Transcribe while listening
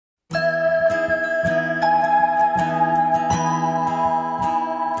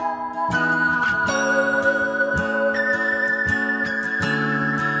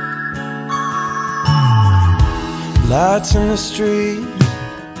lights in the street,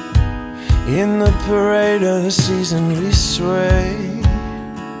 in the parade of the season we sway.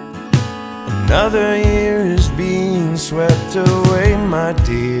 Another year is being swept away, my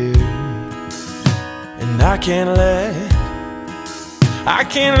dear. And I can't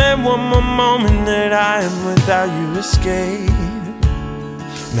let one more moment that I am without you escape.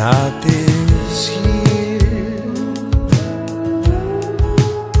 Not this year.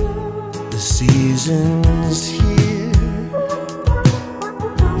 The season's here.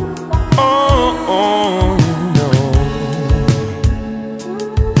 Oh no.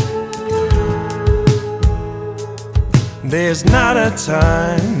 There's not a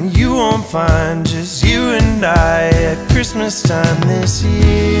time you won't find just you and I at Christmas time this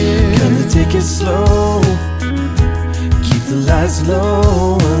year. Gonna take it slow, keep the lights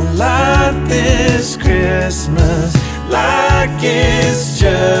low, and light this Christmas like it's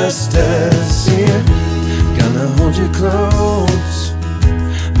just us here. Gonna hold you close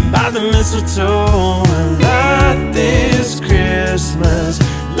by the mistletoe and light this Christmas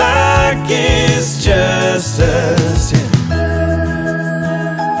like it's just us here.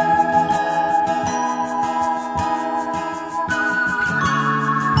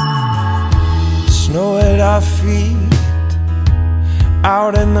 Snow at our feet,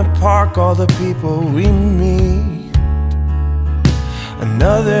 out in the park, all the people we meet.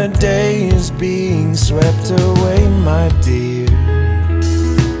 Another day is being swept away, my dear.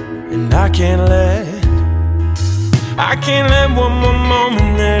 And I can't let one more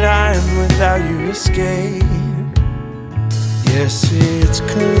moment that I am without you escape. Yes, it's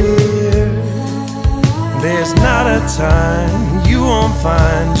clear. There's not a time you won't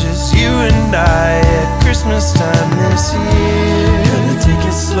find just you and I at Christmas time this year. Gonna take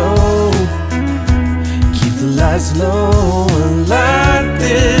it slow, keep the lights low, and light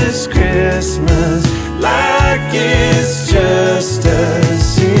this Christmas like it's just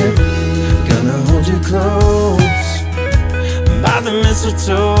us here. Gonna hold you close by the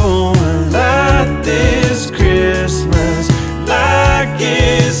mistletoe and light this Christmas like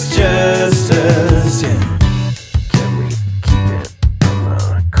it's just us here.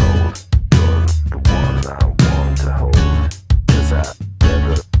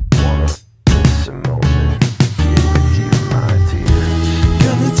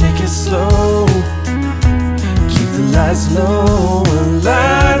 Slow, keep the lights low, and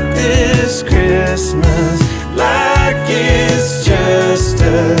light this Christmas like it's just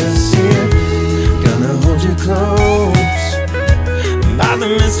us here. Gonna hold you close by the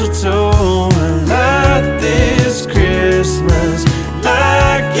mistletoe and light this Christmas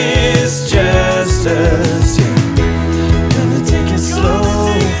like it's just us.